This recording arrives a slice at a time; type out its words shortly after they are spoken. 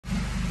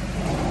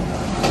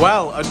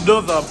Well,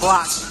 another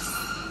black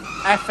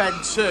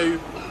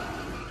FN2,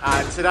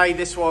 and today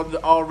this one,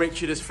 our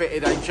Richard has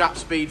fitted a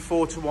JAPSPEED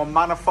 4:1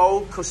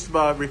 manifold.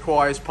 Customer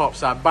requires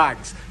pops and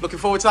bangs. Looking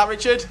forward to that,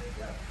 Richard?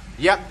 Yeah.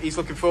 Yep, he's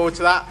looking forward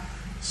to that.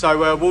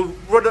 So we'll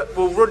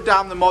run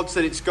down the mods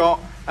that it's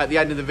got at the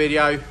end of the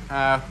video.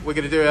 We're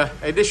going to do an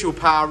initial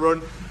power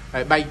run.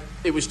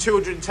 It was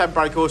 210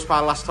 brake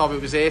horsepower last time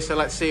it was here, so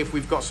let's see if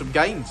we've got some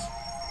gains.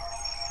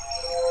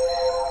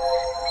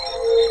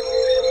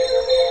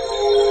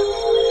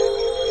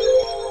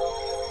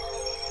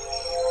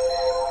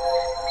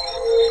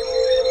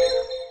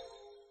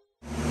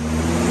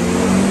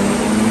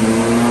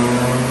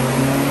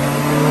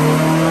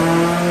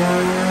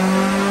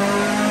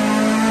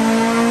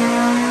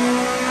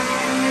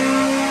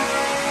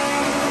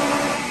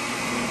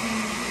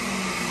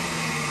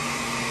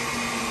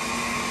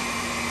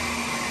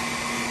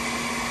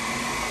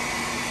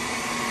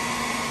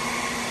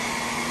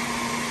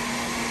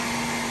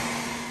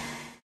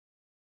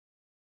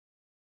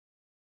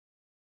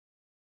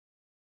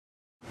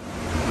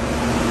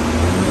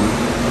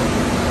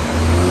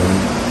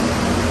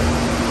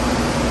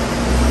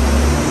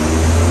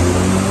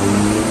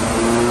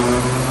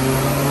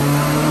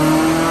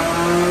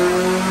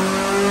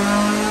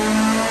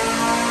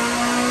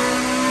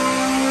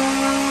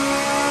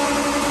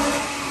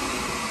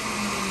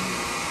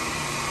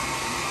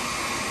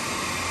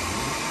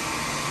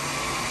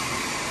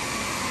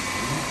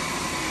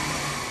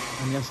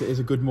 And yes, it is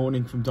a good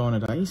morning from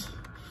Dynodaze.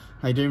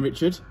 How you doing,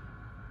 Richard?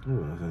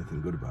 Oh, there's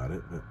anything good about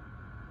it, but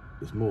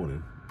it's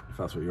morning, if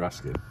that's what you're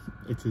asking.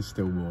 It is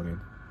still morning.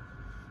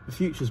 The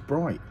future's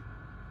bright.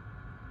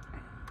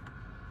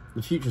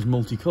 The future's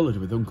multicoloured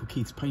with Uncle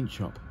Keith's paint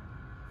shop.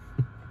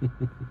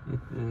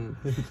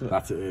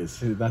 That it is.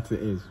 That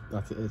it is.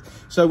 That it is.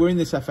 So we're in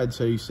this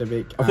FN2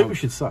 Civic. I think we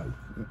should say,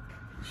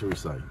 shall we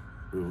say,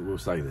 we'll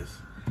say this,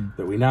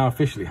 that we now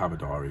officially have a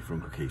diary from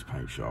Uncle Keith's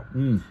paint shop,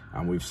 and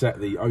we've set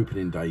the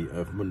opening date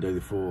of Monday the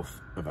 4th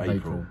of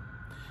April.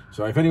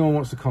 So if anyone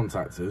wants to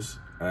contact us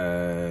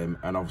and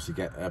obviously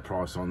get a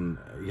price on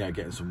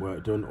getting some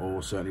work done,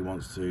 or certainly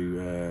wants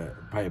to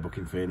pay a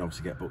booking fee and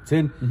obviously get booked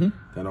in,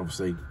 then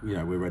obviously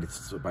we're ready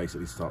to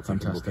basically start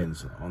taking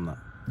bookings on that.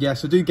 Yeah,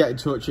 so do get in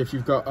touch if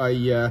you've got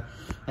an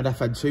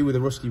FN2 with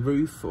a rusty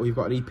roof, or you've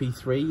got an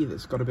EP3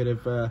 that's got a bit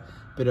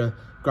of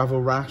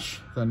gravel rash.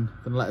 Then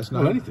let us know.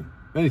 Well,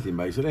 anything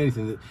basically,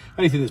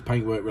 anything that's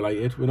paintwork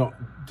related. We're not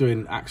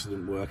doing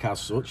accident work as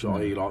such,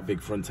 i.e. like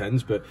big front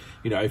ends, but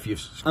if you've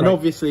scraped... And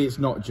obviously it's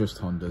not just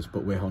Hondas,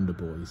 but we're Honda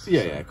boys.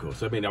 Yeah, so. Yeah, of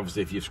course. I mean,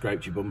 obviously if you've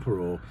scraped your bumper,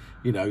 or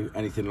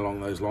anything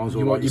along those lines,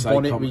 you or want like your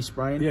bonnet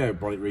respraying. Yeah,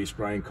 bonnet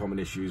respraying, common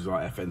issues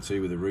like FN2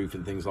 with the roof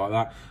and things like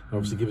that.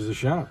 Obviously, give us a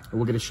shout. And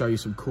we're going to show you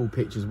some cool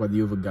pictures when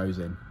the oven goes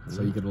in,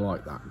 so you're going to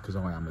like that, because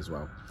I am as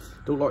well.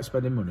 Don't like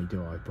spending money,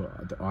 do I?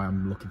 But I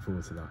am looking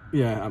forward to that.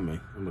 Yeah, and me.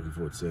 I'm looking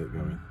forward to see it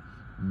going.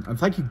 And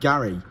thank you,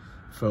 Gary,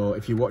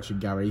 if you're watching,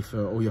 Gary,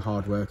 for all your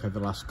hard work over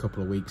the last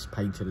couple of weeks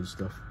painting and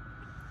stuff.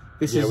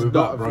 This is we've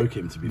about broke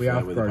him, to be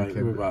fair. We have broke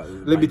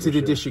him. Limited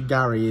edition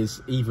Gary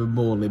is even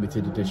more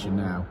limited edition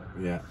now.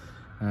 Yeah.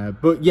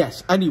 But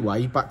yes,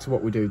 anyway, back to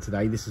what we're doing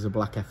today. This is a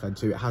black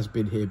FN2. It has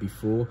been here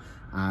before,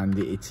 and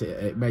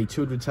it made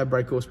 210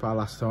 brake horsepower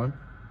last time.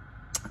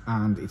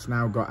 And it's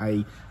now got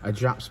a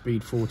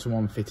JAPSPEED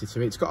 4:1 fitted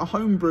to it. It's got a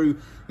homebrew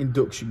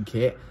induction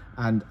kit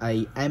and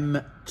a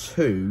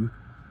M2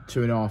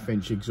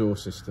 2.5-inch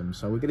exhaust system.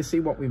 So we're going to see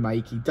what we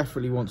make. He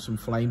definitely wants some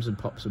flames and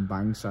pops and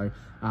bangs. So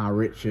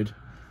Richard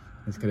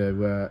is going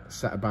to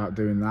set about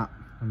doing that,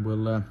 and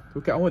we'll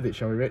get on with it,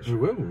 shall we, Rich? We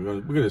will.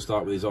 We're going to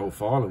start with his old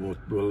file, and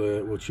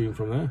we'll tune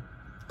from there.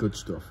 Good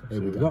stuff.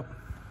 Here we go.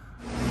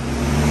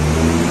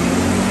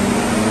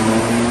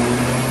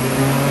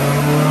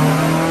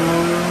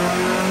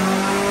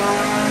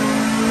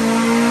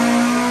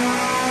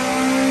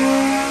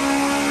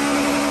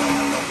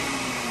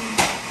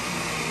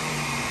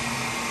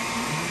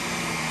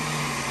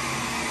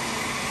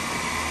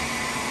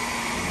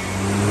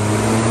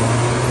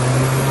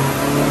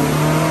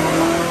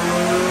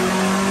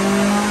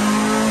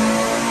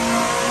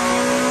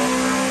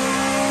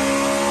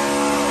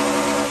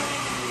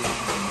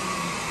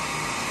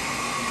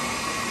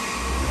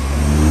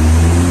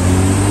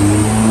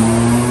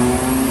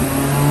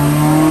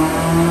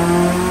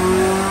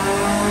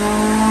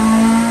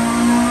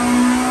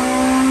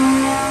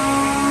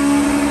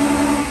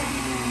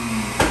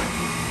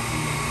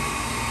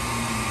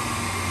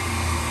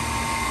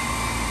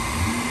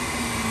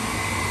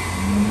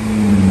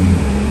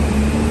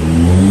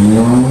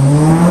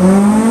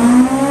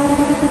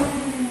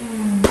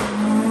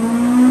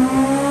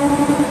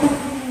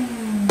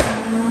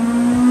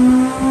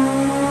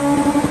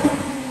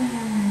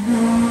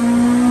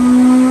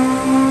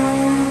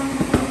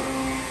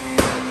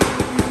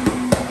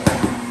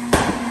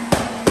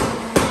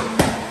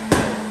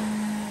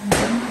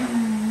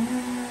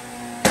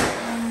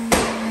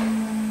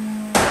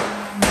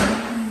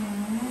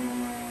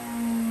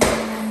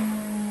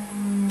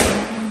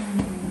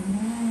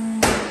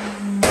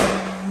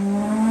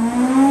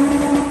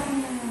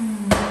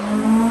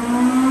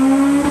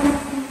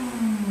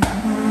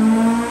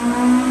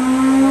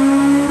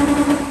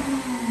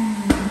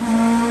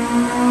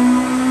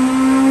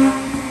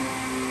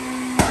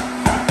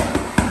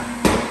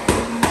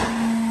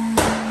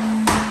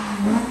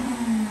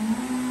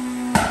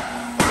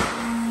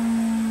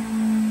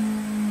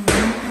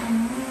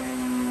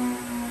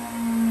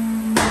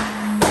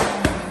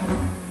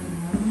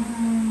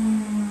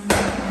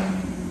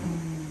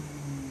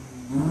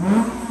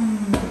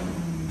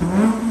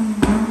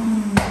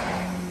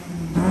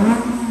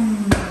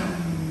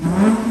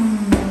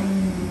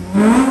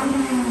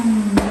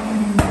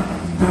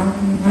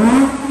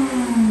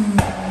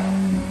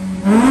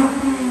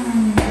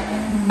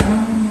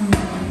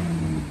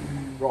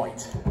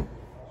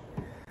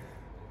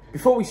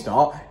 we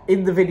start,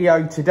 in the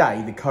video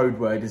today, the code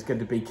word is going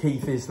to be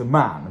Keith is the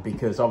man,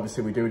 because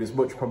obviously we're doing as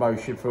much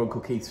promotion for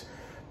Uncle Keith's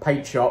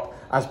paint shop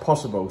as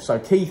possible. So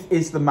Keith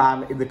is the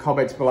man in the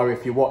comments below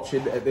if you're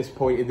watching at this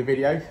point in the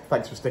video.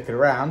 Thanks for sticking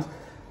around.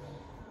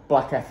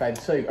 Black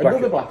FN2.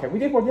 Another black FN. We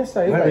did one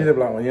yesterday, didn't we? We did a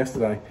black one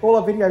yesterday. All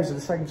our videos are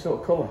the same sort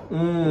of colour.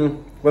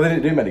 Well, they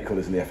didn't do many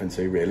colours in the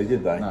FN2, really,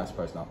 did they? No, I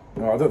suppose not.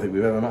 No, I don't think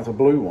we've ever mapped a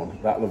blue one.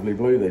 That lovely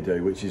blue they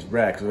do, which is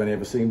rare because I've only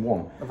ever seen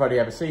one. I've only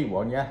ever seen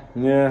one, yeah.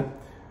 Yeah.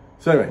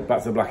 So anyway, back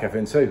to the black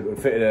FN2. We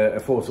fitted a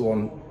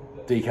 4:1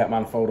 decap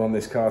manifold on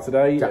this car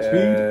today.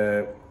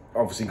 JAPSPEED.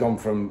 Obviously gone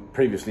from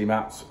previously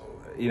mapped,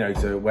 you know,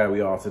 to where we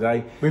are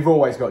today. We've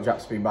always got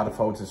JAPSPEED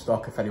manifolds in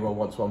stock if anyone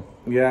wants one.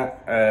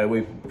 Yeah,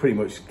 we've pretty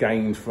much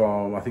gained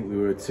from, I think we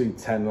were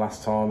 210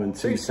 last time and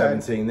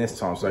 217 this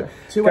time. So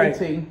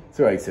 218.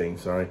 218,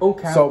 sorry. All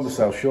counts. Sold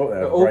myself short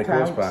there. All brake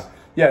counts. horsepower.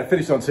 Yeah,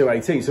 finished on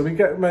 218. So we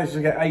managed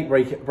to get 8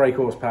 brake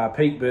horsepower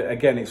peak, but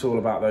again, it's all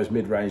about those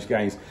mid-range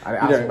gains. And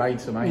it has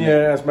made some, ain't it?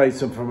 Yeah, it has made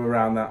some from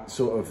around that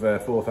sort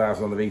of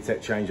 4,000 on the VTEC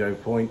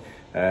changeover point.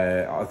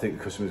 I think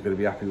the customer's going to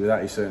be happy with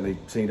that. He certainly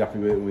seemed happy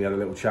with it when we had a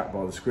little chat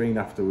by the screen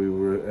after we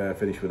were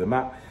finished with the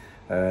map.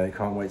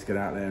 Can't wait to get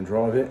out there and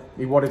drive it.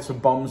 He wanted some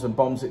bombs, and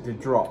bombs it did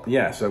drop.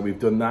 Yeah, so we've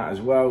done that as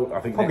well.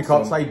 I think probably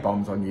can't say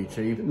bombs on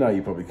YouTube. No,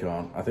 you probably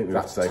can't. I think we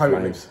have to say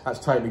flames. That's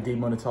totally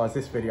demonetised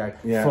this video.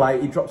 Yeah.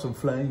 He dropped some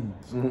flames.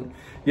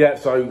 Yeah,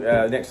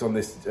 so next on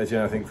this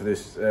agenda, I think for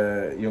this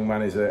young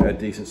man is a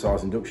decent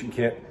sized induction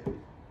kit.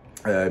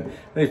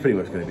 He's pretty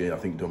much going to be, I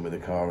think, done with the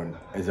car and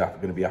is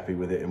going to be happy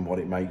with it and what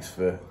it makes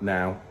for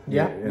now.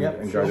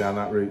 And go down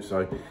that route.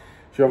 So, shall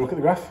we have a look at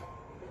the graph?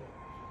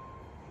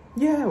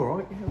 Yeah, all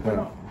right.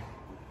 Yeah,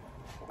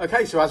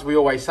 Okay, so as we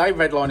always say,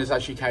 red line is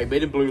as she came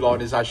in and blue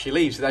line is as she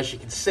leaves. And as you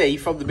can see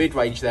from the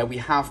mid-range there, we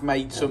have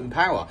made some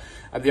power.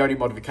 And the only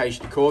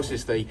modification, of course,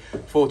 is the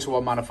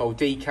 4:1 manifold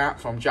decap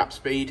from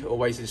JAPSPEED,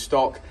 always in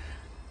stock.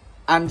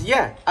 And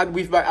yeah, and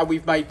we've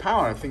made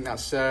power. I think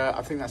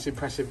that's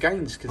impressive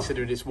gains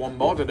considering it's one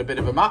mod and a bit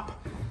of a map.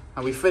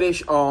 And we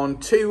finish on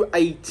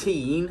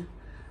 218,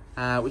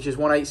 which is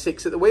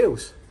 186 at the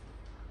wheels,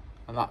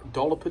 and that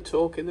dollar per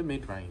torque in the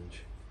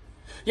mid-range.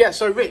 Yeah,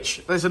 so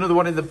Rich, there's another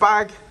one in the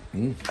bag.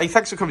 Hey,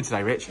 thanks for coming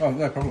today, Rich. Oh,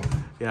 no problem.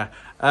 Yeah.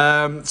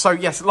 So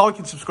yes, like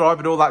and subscribe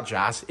and all that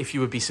jazz, if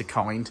you would be so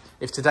kind.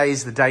 If today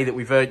is the day that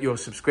we've earned your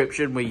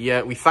subscription,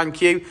 we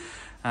thank you.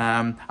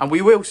 And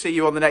we will see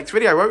you on the next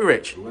video, won't we,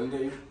 Rich? We will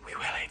indeed. We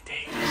will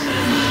indeed.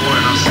 Before,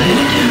 and I'll say it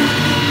again.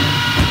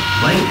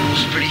 Life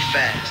moves pretty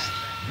fast.